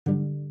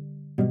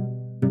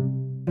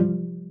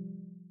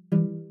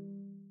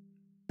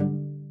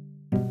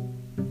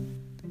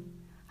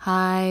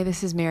Hi,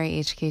 this is Mary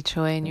H.K.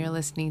 Choi, and you're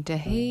listening to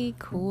Hey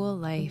Cool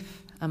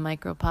Life, a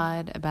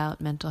micropod about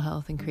mental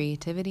health and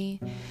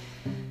creativity.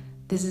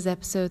 This is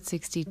episode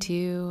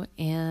 62,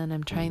 and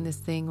I'm trying this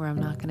thing where I'm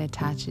not going to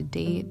attach a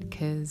date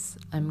because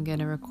I'm going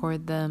to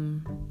record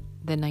them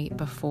the night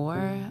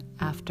before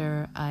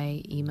after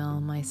I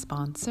email my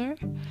sponsor,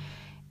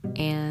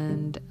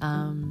 and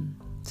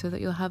so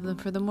that you'll have them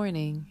for the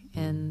morning.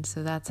 And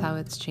so that's how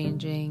it's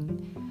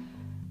changing.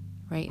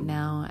 Right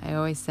now, I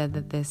always said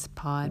that this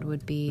pod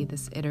would be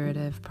this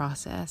iterative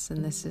process,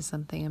 and this is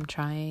something I'm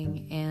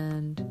trying,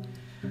 and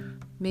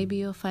maybe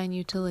you'll find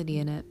utility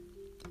in it.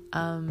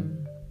 I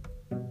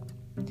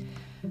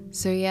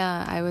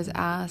was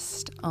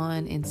asked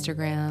on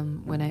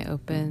Instagram when I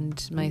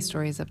opened my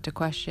stories up to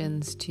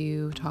questions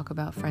to talk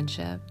about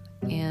friendship,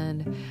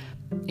 and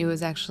it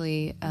was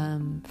actually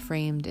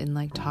framed in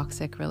like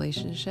toxic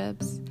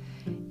relationships.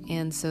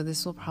 And so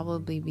this will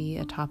probably be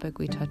a topic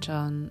we touch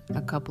on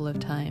a couple of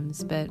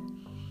times, but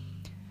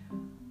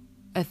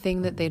a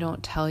thing that they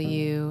don't tell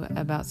you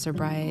about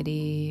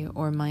sobriety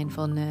or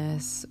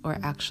mindfulness or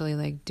actually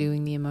like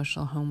doing the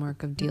emotional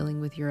homework of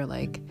dealing with your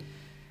like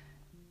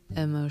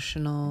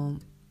emotional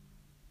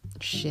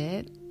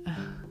shit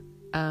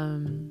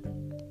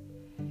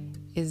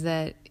is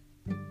that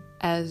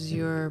as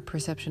your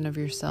perception of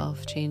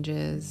yourself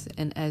changes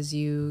and as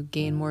you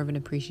gain more of an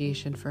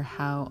appreciation for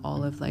how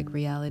all of like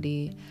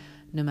reality,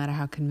 no matter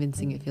how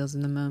convincing it feels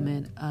in the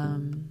moment,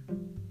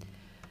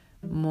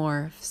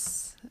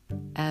 morphs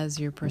as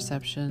your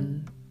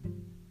perception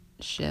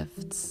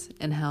shifts,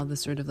 and how the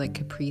sort of like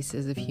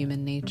caprices of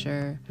human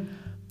nature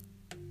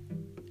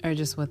are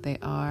just what they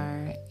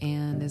are.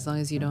 And as long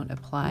as you don't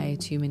apply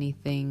too many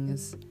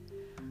things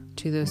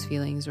to those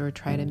feelings or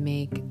try to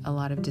make a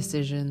lot of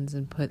decisions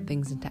and put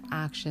things into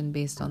action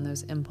based on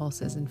those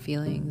impulses and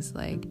feelings,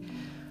 like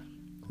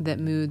that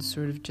moods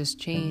sort of just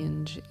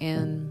change.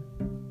 And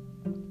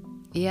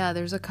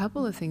there's a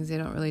couple of things they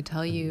don't really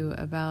tell you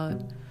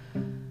about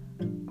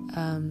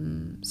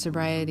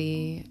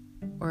sobriety,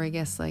 or I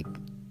guess like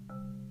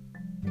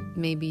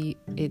maybe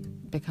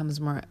it becomes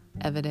more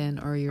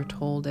evident or you're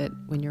told it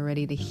when you're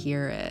ready to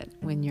hear it,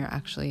 when you're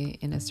actually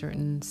in a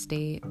certain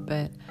state.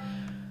 But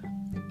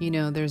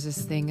there's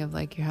this thing of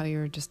like how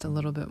you're just a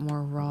little bit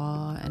more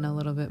raw and a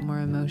little bit more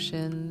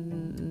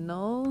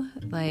emotional.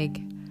 Like,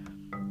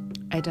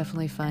 I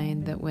definitely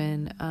find that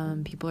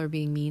when people are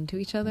being mean to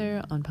each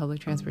other on public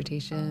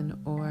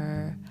transportation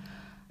or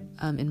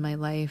in my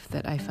life,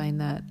 that I find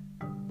that,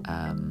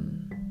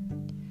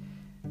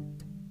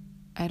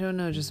 I don't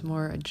know, just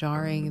more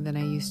jarring than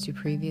I used to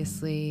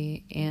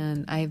previously.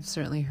 And I've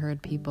certainly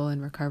heard people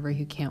in recovery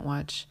who can't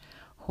watch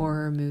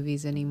horror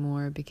movies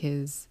anymore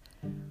because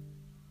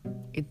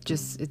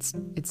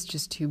it's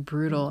just too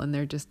brutal, and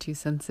they're just too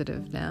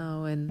sensitive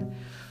now. And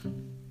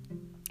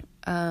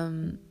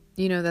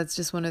that's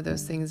just one of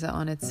those things that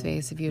on its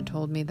face, if you had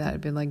told me that,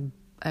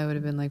 I would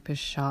have been like,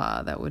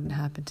 pshaw, that wouldn't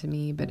happen to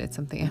me, but it's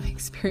something I'm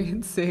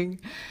experiencing.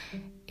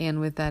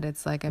 And with that,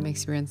 it's like I'm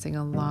experiencing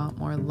a lot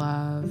more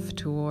love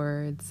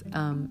towards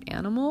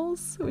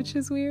animals, which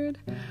is weird.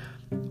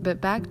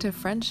 But back to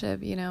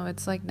friendship,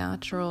 it's like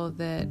natural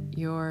that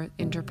your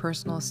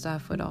interpersonal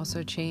stuff would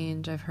also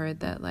change. I've heard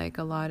that like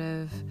a lot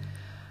of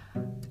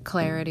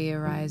clarity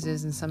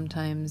arises, and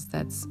sometimes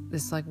that's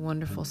this like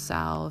wonderful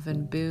salve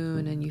and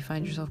boon, and you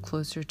find yourself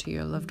closer to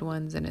your loved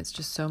ones, and it's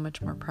just so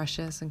much more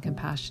precious and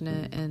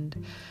compassionate.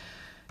 And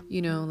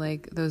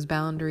like those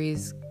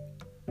boundaries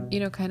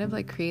kind of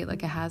like create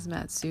like a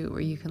hazmat suit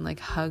where you can like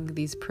hug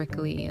these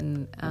prickly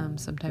and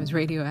sometimes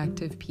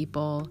radioactive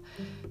people,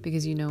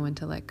 because you know when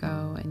to let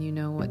go and you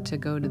know what to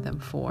go to them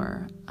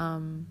for.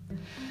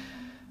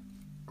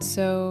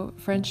 So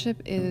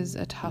friendship is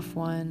a tough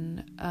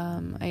one.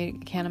 I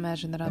can't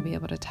imagine that I'll be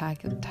able to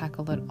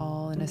tackle it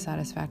all in a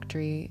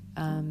satisfactory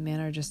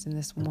manner just in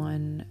this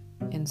one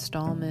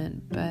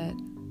installment, but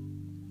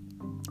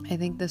I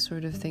think the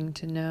sort of thing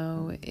to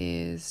know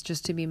is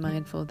just to be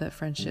mindful that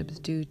friendships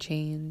do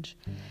change,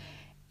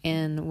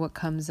 and what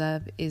comes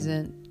up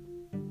isn't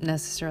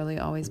necessarily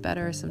always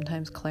better.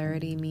 Sometimes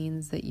clarity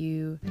means that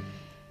you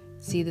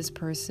see this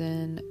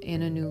person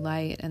in a new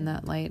light, and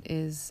that light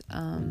is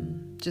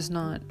just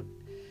not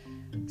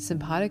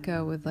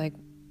simpatico with like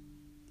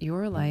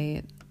your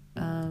light.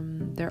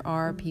 There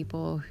are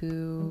people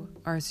who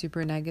are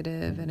super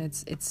negative, and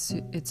it's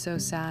so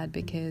sad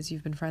because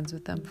you've been friends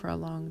with them for a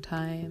long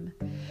time.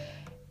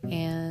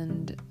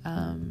 And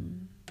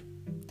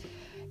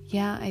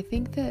I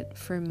think that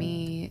for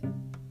me,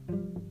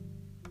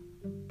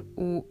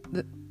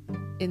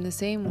 in the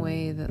same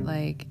way that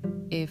like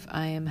if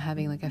I am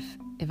having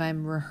if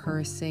I'm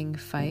rehearsing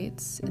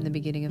fights in the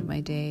beginning of my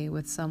day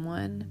with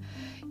someone,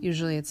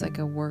 usually it's like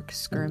a work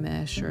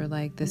skirmish or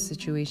like this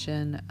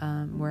situation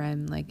where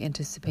I'm like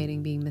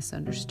anticipating being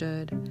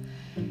misunderstood.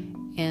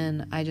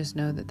 And I just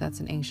know that that's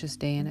an anxious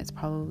day, and it's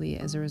probably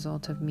as a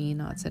result of me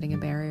not setting a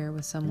barrier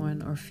with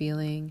someone or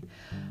feeling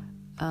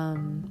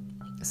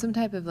some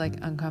type of like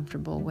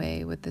uncomfortable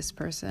way with this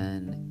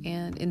person.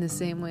 And in the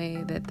same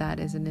way that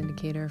is an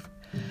indicator,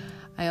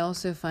 I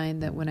also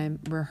find that when I'm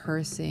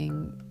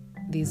rehearsing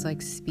these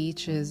like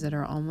speeches that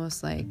are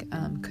almost like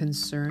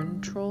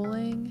concern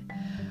trolling,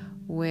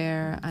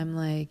 where I'm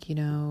like,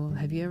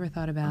 have you ever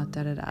thought about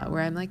da-da-da,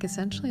 where I'm like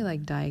essentially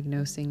like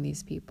diagnosing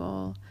these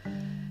people,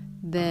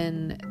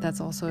 then that's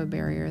also a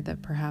barrier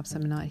that perhaps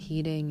I'm not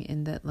heeding,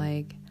 in that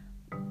like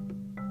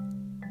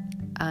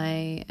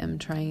I am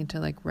trying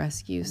to like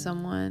rescue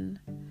someone.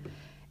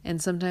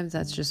 And sometimes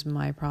that's just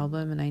my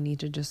problem and I need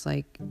to just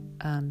like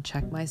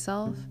check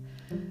myself.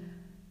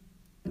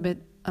 But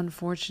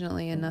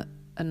unfortunately,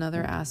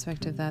 another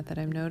aspect of that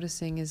I'm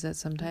noticing is that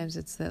sometimes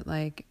it's that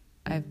like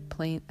I've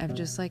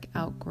just like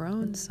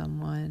outgrown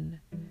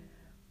someone,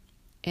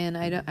 and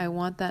I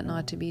want that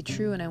not to be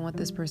true, and I want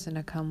this person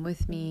to come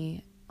with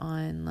me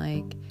on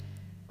like,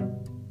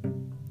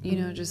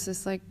 just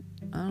this like,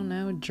 I don't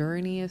know,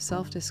 journey of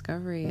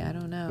self-discovery. I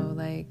don't know,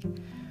 like,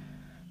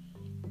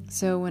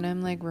 so when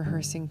I'm like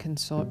rehearsing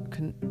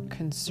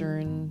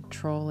concern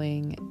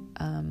trolling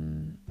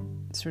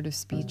sort of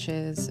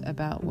speeches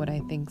about what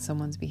I think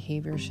someone's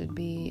behavior should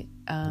be,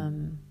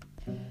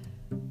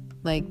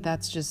 like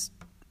that's just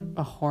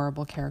a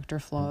horrible character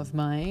flaw of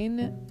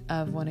mine,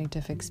 of wanting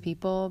to fix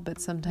people. But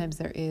sometimes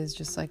there is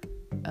just like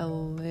a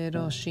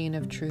little sheen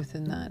of truth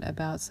in that,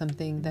 about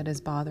something that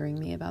is bothering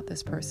me about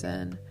this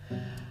person.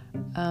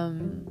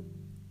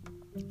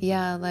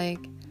 Like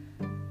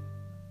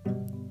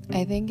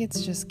I think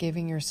it's just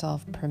giving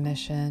yourself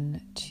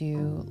permission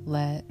to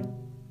let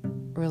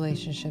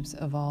relationships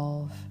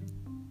evolve,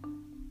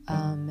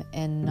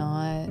 and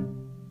not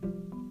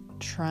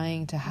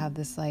trying to have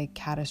this like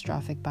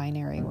catastrophic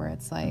binary where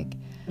it's like,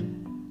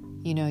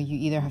 you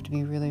either have to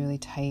be really, really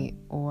tight,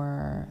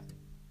 or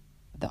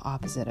the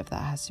opposite of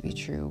that has to be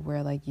true,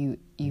 where like you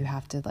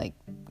have to like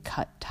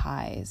cut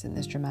ties in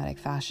this dramatic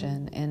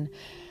fashion. And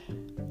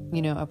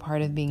a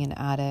part of being an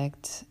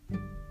addict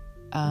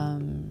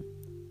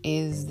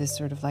is this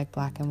sort of like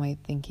black and white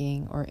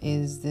thinking, or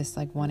is this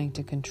like wanting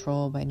to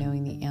control by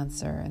knowing the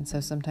answer. And so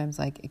sometimes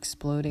like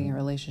exploding a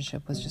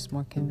relationship was just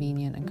more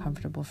convenient and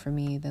comfortable for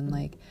me than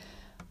like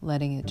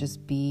letting it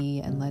just be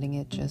and letting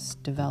it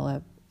just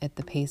develop at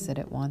the pace that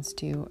it wants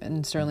to,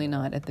 and certainly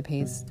not at the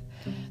pace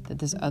that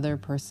this other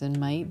person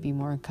might be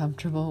more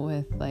comfortable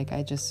with. Like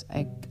I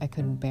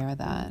couldn't bear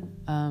that.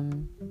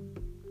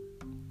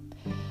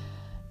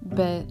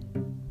 But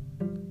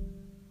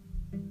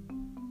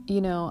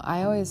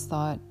I always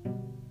thought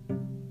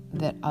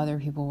that other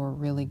people were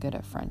really good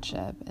at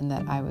friendship and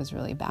that I was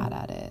really bad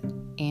at it.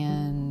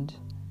 And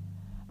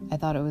I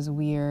thought it was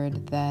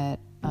weird that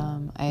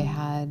I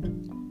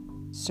had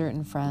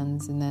certain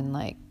friends, and then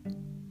like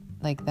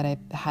that I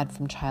had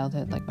from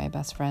childhood, like my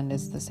best friend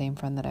is the same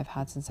friend that I've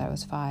had since I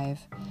was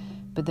 5.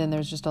 But then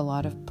there's just a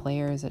lot of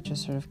players that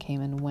just sort of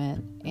came and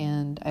went.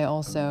 And I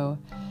also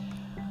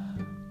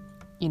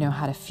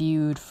had a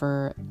feud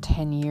for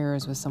 10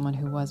 years with someone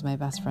who was my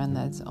best friend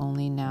that's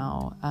only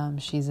now,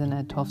 she's in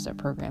a 12-step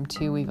program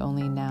too. We've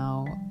only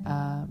now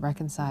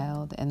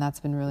reconciled, and that's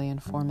been really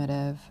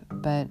informative.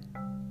 But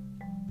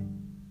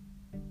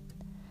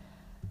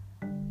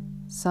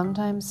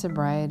sometimes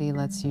sobriety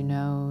lets you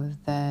know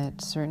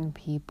that certain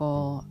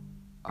people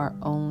are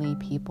only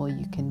people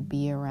you can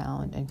be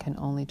around and can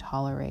only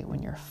tolerate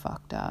when you're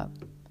fucked up.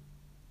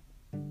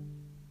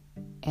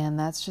 And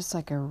that's just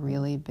like a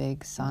really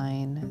big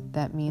sign.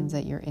 That means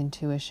that your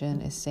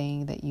intuition is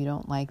saying that you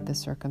don't like the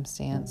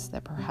circumstance,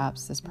 that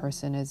perhaps this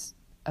person is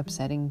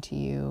upsetting to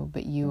you,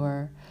 but you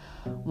are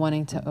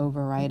wanting to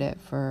override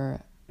it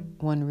for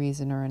one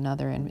reason or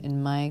another. And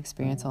in my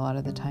experience, a lot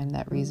of the time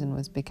that reason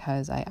was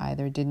because I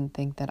either didn't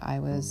think that I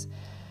was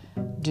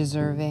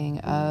deserving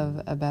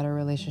of a better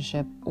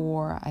relationship,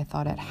 or I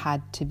thought it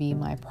had to be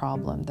my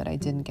problem that I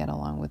didn't get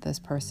along with this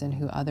person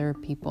who other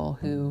people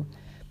who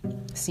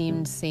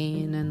seemed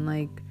sane and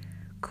like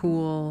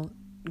cool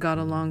got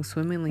along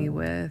swimmingly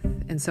with.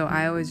 And so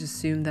I always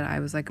assumed that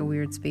I was like a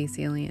weird space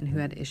alien who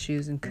had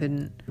issues and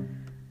couldn't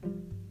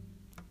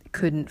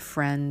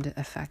friend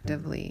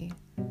effectively.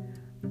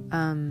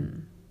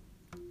 And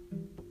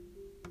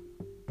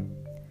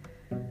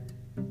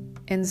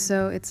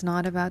so it's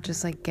not about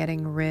just like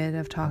getting rid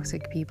of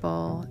toxic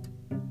people.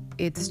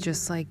 It's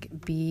just like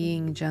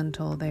being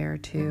gentle there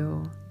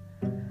too.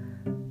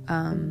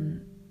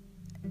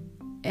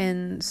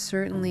 And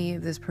certainly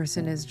if this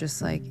person is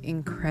just like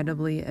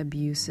incredibly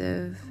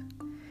abusive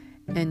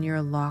and you're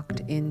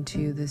locked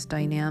into this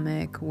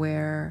dynamic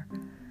where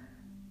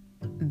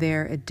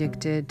they're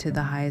addicted to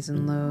the highs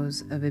and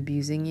lows of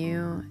abusing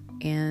you,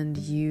 and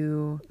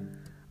you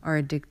are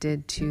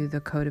addicted to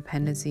the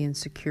codependency and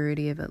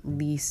security of at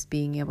least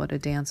being able to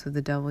dance with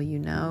the devil,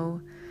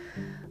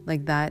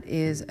 like that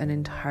is an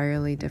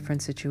entirely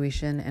different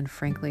situation. And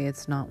frankly,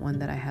 it's not one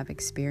that I have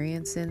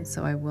experience in.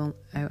 So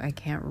I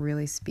can't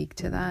really speak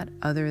to that,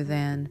 other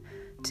than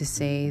to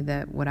say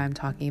that what I'm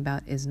talking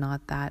about is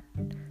not that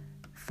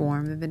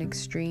form of an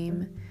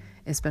extreme,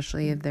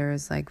 especially if there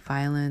is like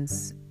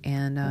violence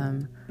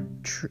and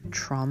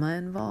trauma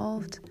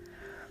involved.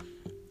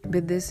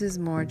 But this is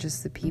more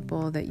just the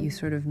people that you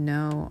sort of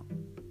know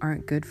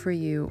aren't good for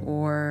you,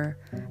 or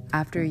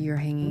after you're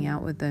hanging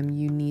out with them,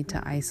 you need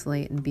to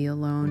isolate and be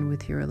alone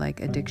with your like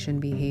addiction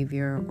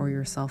behavior or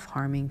your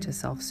self-harming to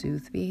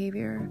self-soothe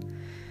behavior.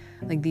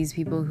 Like these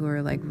people who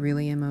are like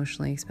really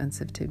emotionally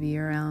expensive to be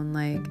around,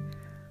 like,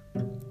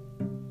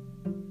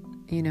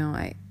 you know,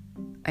 I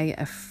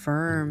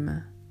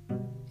affirm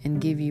and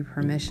give you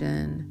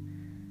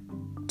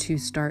permission to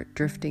start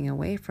drifting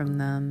away from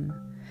them.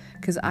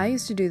 Because I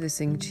used to do this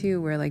thing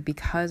too, where like,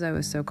 because I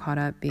was so caught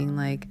up being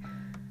like,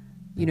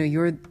 you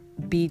know,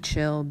 be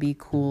chill, be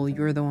cool,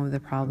 you're the one with the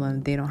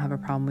problem, they don't have a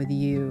problem with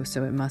you,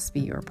 so it must be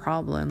your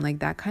problem. Like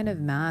that kind of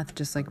math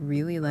just like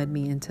really led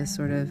me into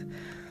sort of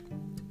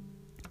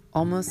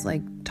almost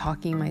like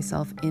talking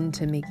myself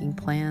into making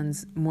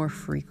plans more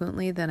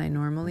frequently than I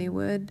normally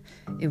would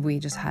if we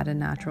just had a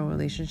natural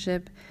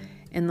relationship.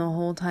 And the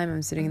whole time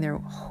I'm sitting there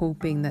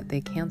hoping that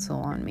they cancel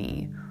on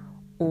me,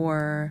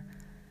 or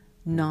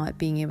not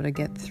being able to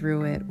get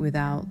through it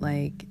without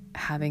like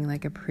having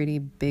like a pretty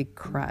big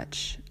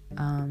crutch.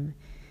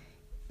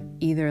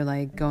 Either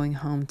like going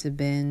home to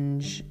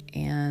binge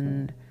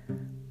and,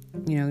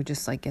 you know,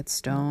 just like get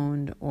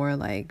stoned, or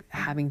like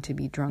having to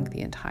be drunk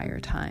the entire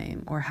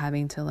time, or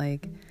having to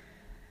like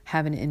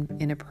have an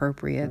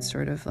inappropriate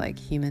sort of like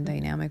human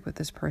dynamic with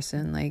this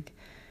person, like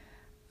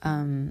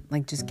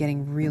just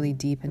getting really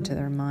deep into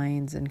their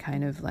minds and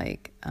kind of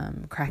like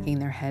cracking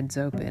their heads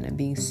open and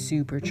being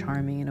super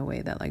charming in a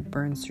way that like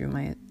burns through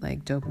my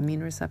like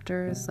dopamine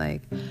receptors.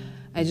 Like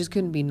I just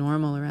couldn't be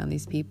normal around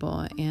these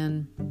people.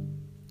 And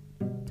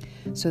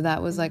so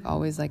that was like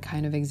always like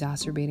kind of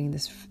exacerbating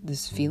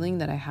this feeling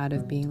that I had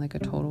of being like a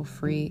total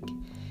freak.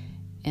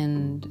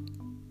 And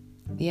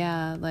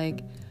yeah,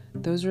 like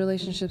those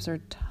relationships are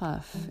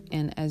tough.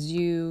 And as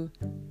you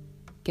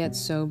get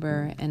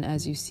sober and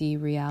as you see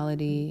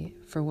reality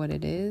for what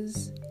it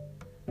is,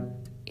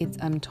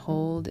 I'm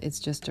told it's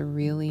just a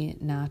really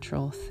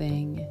natural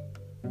thing.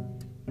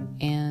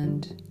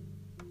 And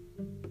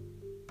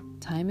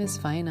time is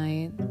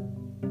finite.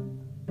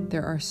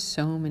 There are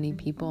so many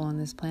people on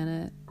this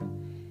planet,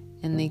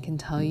 and they can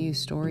tell you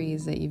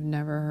stories that you've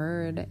never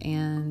heard,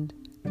 and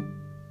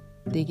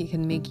they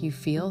can make you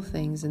feel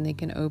things, and they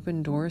can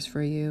open doors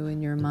for you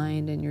in your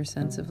mind and your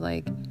sense of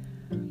like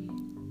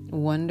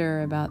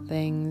wonder about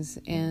things.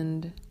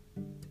 And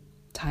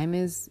time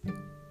is,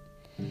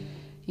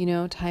 you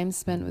know, time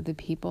spent with the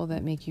people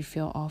that make you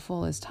feel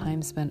awful is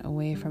time spent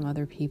away from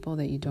other people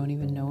that you don't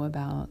even know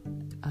about,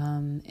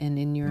 and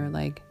in your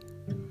like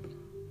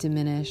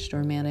diminished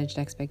or managed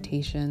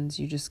expectations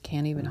you just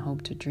can't even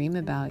hope to dream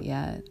about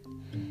yet.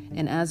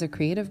 And as a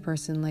creative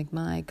person, like,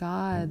 my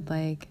God,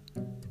 like,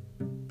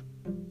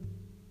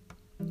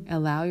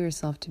 allow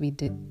yourself to be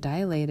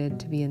dilated,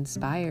 to be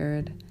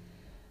inspired.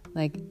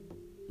 Like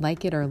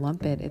it or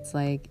lump it. It's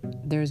like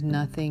there's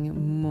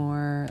nothing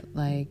more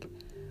like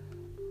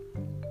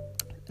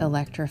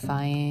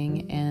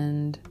electrifying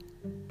and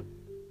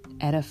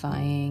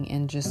edifying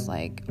and just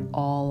like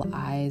all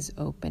eyes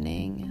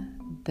opening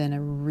than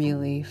a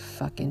really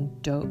fucking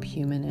dope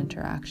human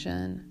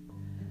interaction.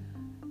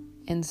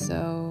 And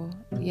so,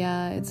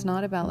 yeah, it's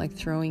not about like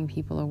throwing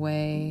people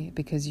away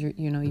because you're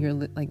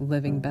like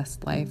living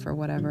best life or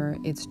whatever.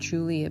 It's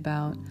truly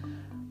about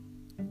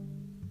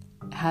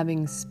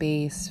having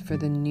space for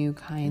the new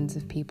kinds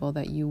of people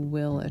that you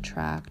will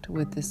attract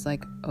with this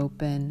like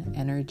open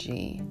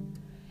energy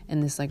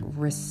and this like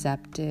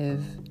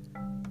receptive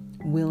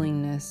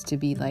willingness to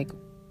be like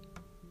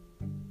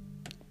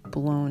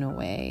blown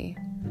away.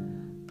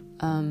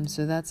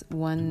 So that's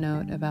one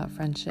note about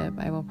friendship.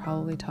 I will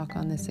probably talk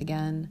on this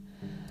again.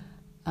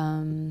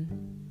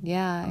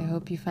 Yeah, I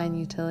hope you find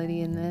utility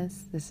in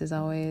this. This is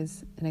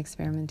always an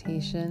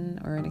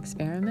experimentation, or an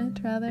experiment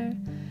rather,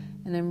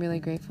 and I'm really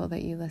grateful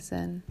that you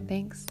listen.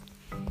 Thanks.